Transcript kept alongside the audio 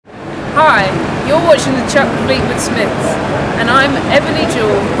Hi, you're watching the Chuck Fleetwood-Smiths, and I'm Ebony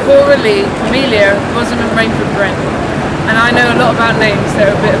Jewel, Cora Lee, Camellia, Rosamund Rainford Brent, and I know a lot about names that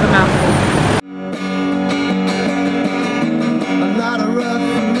are a bit of a mouthful. A lot of rough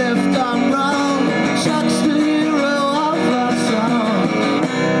and left on wrong. Chuck's the hero of our song.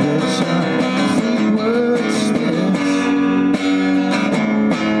 The Chuck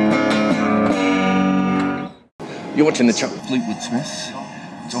Fleetwood-Smiths. You're watching the Chuck Fleetwood-Smiths.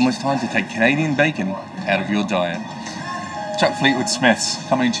 It's almost time to take Canadian bacon out of your diet. Chuck Fleetwood-Smiths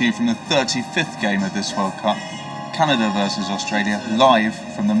coming to you from the 35th game of this World Cup. Canada versus Australia, live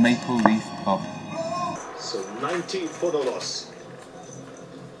from the Maple Leaf pub. So 19 for the loss.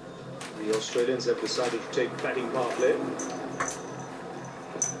 The Australians have decided to take batting power play.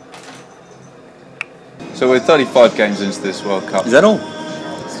 So we're 35 games into this World Cup. Is that all?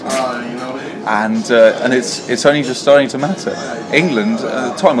 And it's only just starting to matter. England,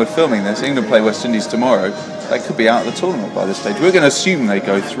 at the time we're filming this, England play West Indies tomorrow. They could be out of the tournament by this stage. We're going to assume they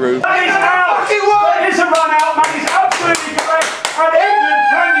go through. That is out! It's a run out, man. It's absolutely correct. And England,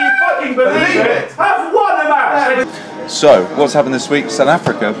 can you fucking believe it? Have won the match. So, what's happened this week? South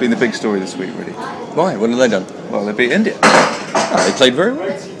Africa have been the big story this week, really. Why? What have they done? Well, they beat India. Oh, they played very well.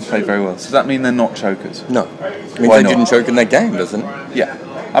 They played very well. So does that mean they're not chokers? No. It means they didn't choke in that game, doesn't it? Yeah.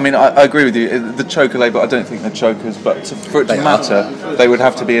 I mean, I agree with you. The choker label, I don't think they're chokers, but for it to matter, they would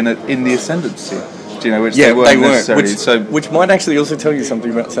have to be in the ascendancy. Do you know, which they weren't necessarily. Which might actually also tell you something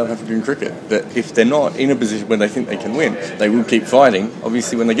about South African cricket, that if they're not in a position where they think they can win, they will keep fighting.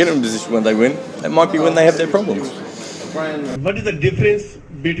 Obviously, when they get in a position where they win, that might be when they have their problems. What is the difference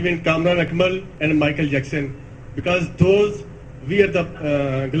between Kamran Akmal and Michael Jackson? Because those wear the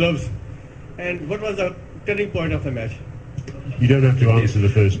gloves. And what was the turning point of the match? You don't have to answer the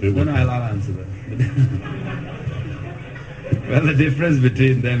first bit. No, I'll answer that. Well, the difference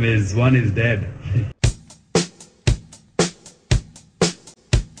between them is one is dead.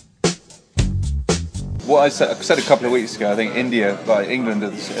 What I said a couple of weeks ago, I think India, like England, are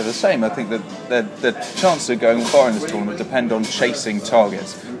the same. I think that their chances of going far in this tournament depend on chasing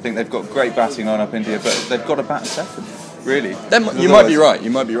targets. I think they've got great batting lineup, India, but they've got to bat second, really. You might be right.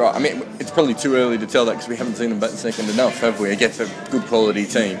 You might be right. I mean, it's probably too early to tell that because we haven't seen them bat second enough, have we? Against a good quality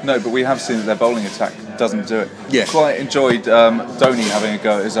team. No, but we have seen that their bowling attack doesn't do it. Yeah. Quite enjoyed Dhoni having a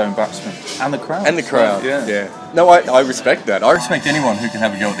go at his own batsman and the crowd. And the crowd. Yeah. No, I respect that. I respect anyone who can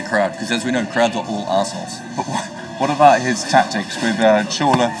have a go at the crowd because, as we know, crowds are all arseholes. But what about his tactics with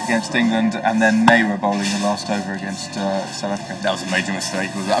Chawla against England and then Nehru bowling the last over against South Africa? That was a major mistake.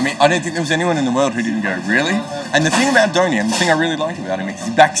 I mean, I don't think there was anyone in the world who didn't go, really? And the thing about Dhoni, and the thing I really like about him, is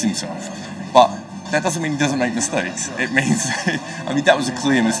he backs himself. But that doesn't mean he doesn't make mistakes. It means, I mean, that was a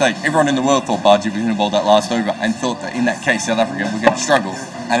clear mistake. Everyone in the world thought Baji was going to bowl that last over and thought that in that case South Africa were going to struggle.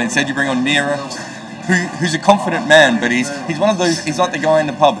 And instead you bring on Nehru, who's a confident man, but he's one of those, he's like the guy in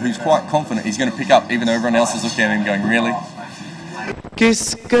the pub who's quite confident he's going to pick up even though everyone else is looking at him going, really?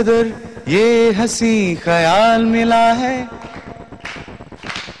 किस कदर ये हंसी ख्याल मिला है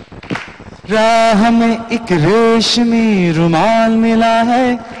राह में एक रेशमी रुमाल मिला है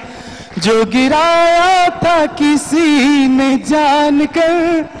जो गिराया था किसी ने जानकर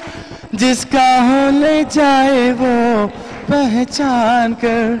जिसका हो ले जाए वो पहचान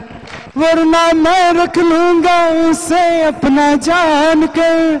कर वरना मैं रख लूंगा उसे अपना जान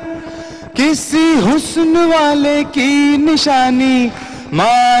कर किसी हुस्न वाले की निशानी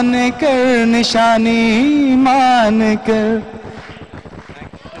मान कर निशानी मान कर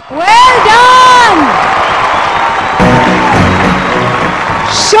Well done!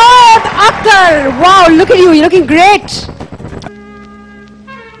 Shoaib Akhtar! Wow, look at you, you're looking great!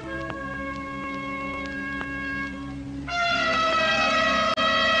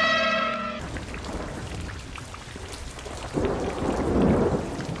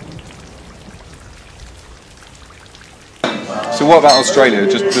 So what about Australia?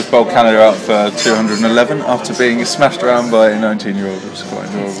 Just bowled Canada out for 211 after being smashed around by a 19-year-old, which is quite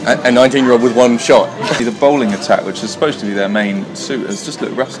enjoyable. A 19-year-old with one shot. The bowling attack, which is supposed to be their main suit, has just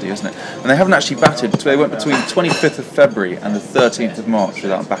looked rusty, isn't it? And they haven't actually batted. They went between 25th of February and the 13th of March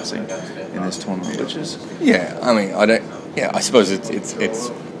without batting in this tournament, which is... Yeah, I mean, I suppose it's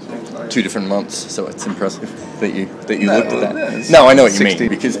 2 different months, so it's impressive that you looked at that. No, I know what you mean,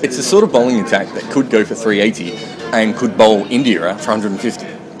 because it's a sort of bowling attack that could go for 380 and could bowl India for 150.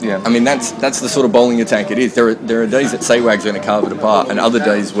 Yeah. I mean, that's the sort of bowling attack it is. There are days that Sehwag's going to carve it apart, and other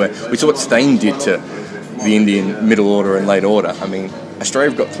days where we saw what Steyn did to the Indian middle order and late order. I mean, Australia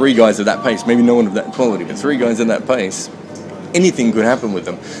have got 3 guys of that pace, maybe no one of that quality, but 3 guys of that pace. Anything could happen with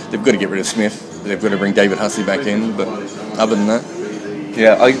them. They've got to get rid of Smith. They've got to bring David Hussey back in, but other than that...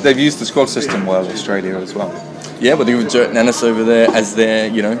 Yeah, they've used the squad system well, Australia as well. Yeah, but they've got Jurt Nannis over there as their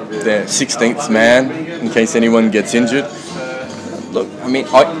 16th man in case anyone gets injured. Look, I mean,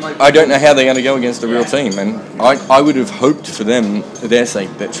 I don't know how they're going to go against a real team, and I would have hoped for them, for their sake,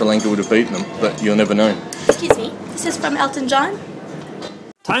 that Sri Lanka would have beaten them, but you'll never know. Excuse me, this is from Elton John.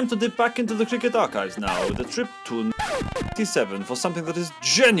 Time to dip back into the cricket archives now with a trip to 1987 for something that is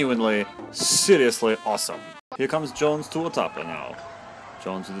genuinely, seriously awesome. Here comes Jones to Otapa now.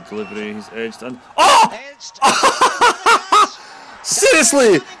 Jones with the delivery, he's edged and... Oh!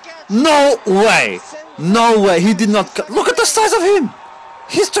 Seriously! No way! No way, he did not... Look at the size of him!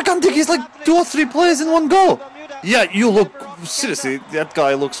 He's gigantic, he's like 2 or 3 players in one go! Yeah, you look... Seriously, that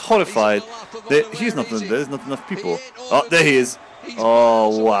guy looks horrified. There's not enough people. Oh, there he is.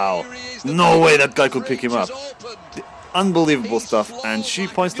 Oh, wow. No way that guy could pick him up. Unbelievable stuff, and she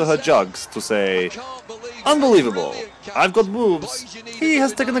points to her jugs to say, unbelievable, I've got boobs. He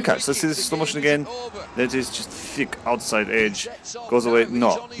has taken the catch. Let's see this slow motion again. That is just thick outside edge. Goes away.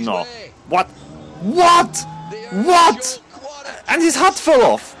 No. What? And his hat fell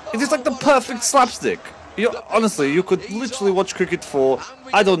off. It is like the perfect slapstick. Honestly, you could literally watch cricket for,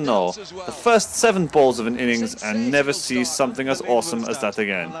 I don't know, the first 7 balls of an innings and never see something as awesome as that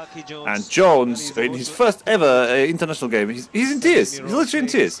again. And Jones, in his first ever international game, he's in tears. He's literally in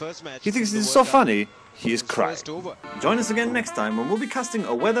tears. He thinks this is so funny, he is crying. Join us again next time when we'll be casting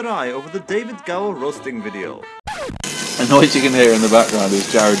a weather eye over the David Gower roasting video. The noise you can hear in the background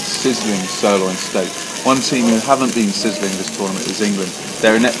is Jared's sizzling sirloin steak. One team who haven't been sizzling this tournament is England.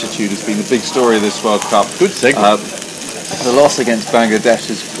 Their ineptitude has been the big story of this World Cup. Good segment. The loss against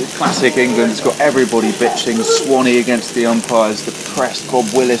Bangladesh is classic England. It's got everybody bitching. Swanee against the umpires, the press, Bob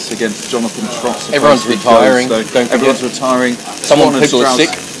Willis against Jonathan Trotz. Everyone's retiring. Everyone's retiring. People are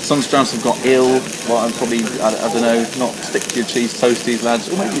sick. Some Strauss have got ill. Well, I'm probably, I don't know, not stick to your cheese toasties, lads,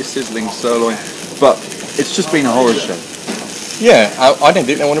 or maybe a sizzling sirloin. But it's just been a horror show. Yeah, I don't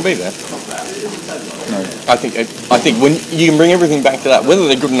think they want to be there. No. I think when you can bring everything back to that, whether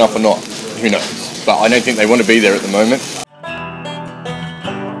they're good enough or not, who knows? But I don't think they want to be there at the moment.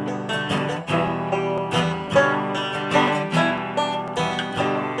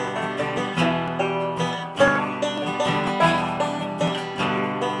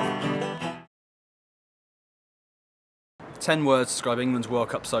 Ten words describe England's World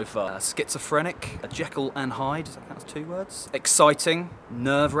Cup so far. Schizophrenic, Jekyll and Hyde, I think that's 2 words. Exciting,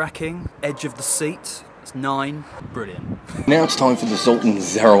 nerve-wracking, edge of the seat, that's 9. Brilliant. Now it's time for the Sultan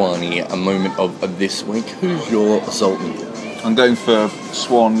Zarawani, a moment of this week. Who's your Sultan? I'm going for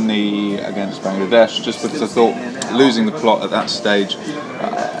Swanee against Bangladesh, just because I thought losing the plot at that stage,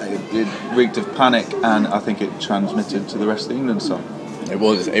 it reeked of panic, and I think it transmitted to the rest of the England side. It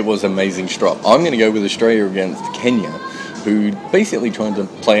was amazing strop. I'm going to go with Australia against Kenya, who basically tried to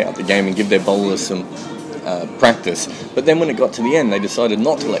play out the game and give their bowlers some practice. But then when it got to the end, they decided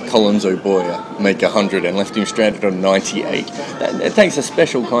not to let Collins O'Boya make 100 and left him stranded on 98. That takes a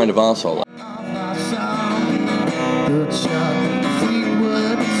special kind of arsehole.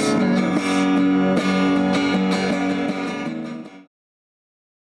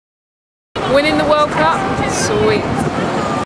 Winning the World Cup? Sweet.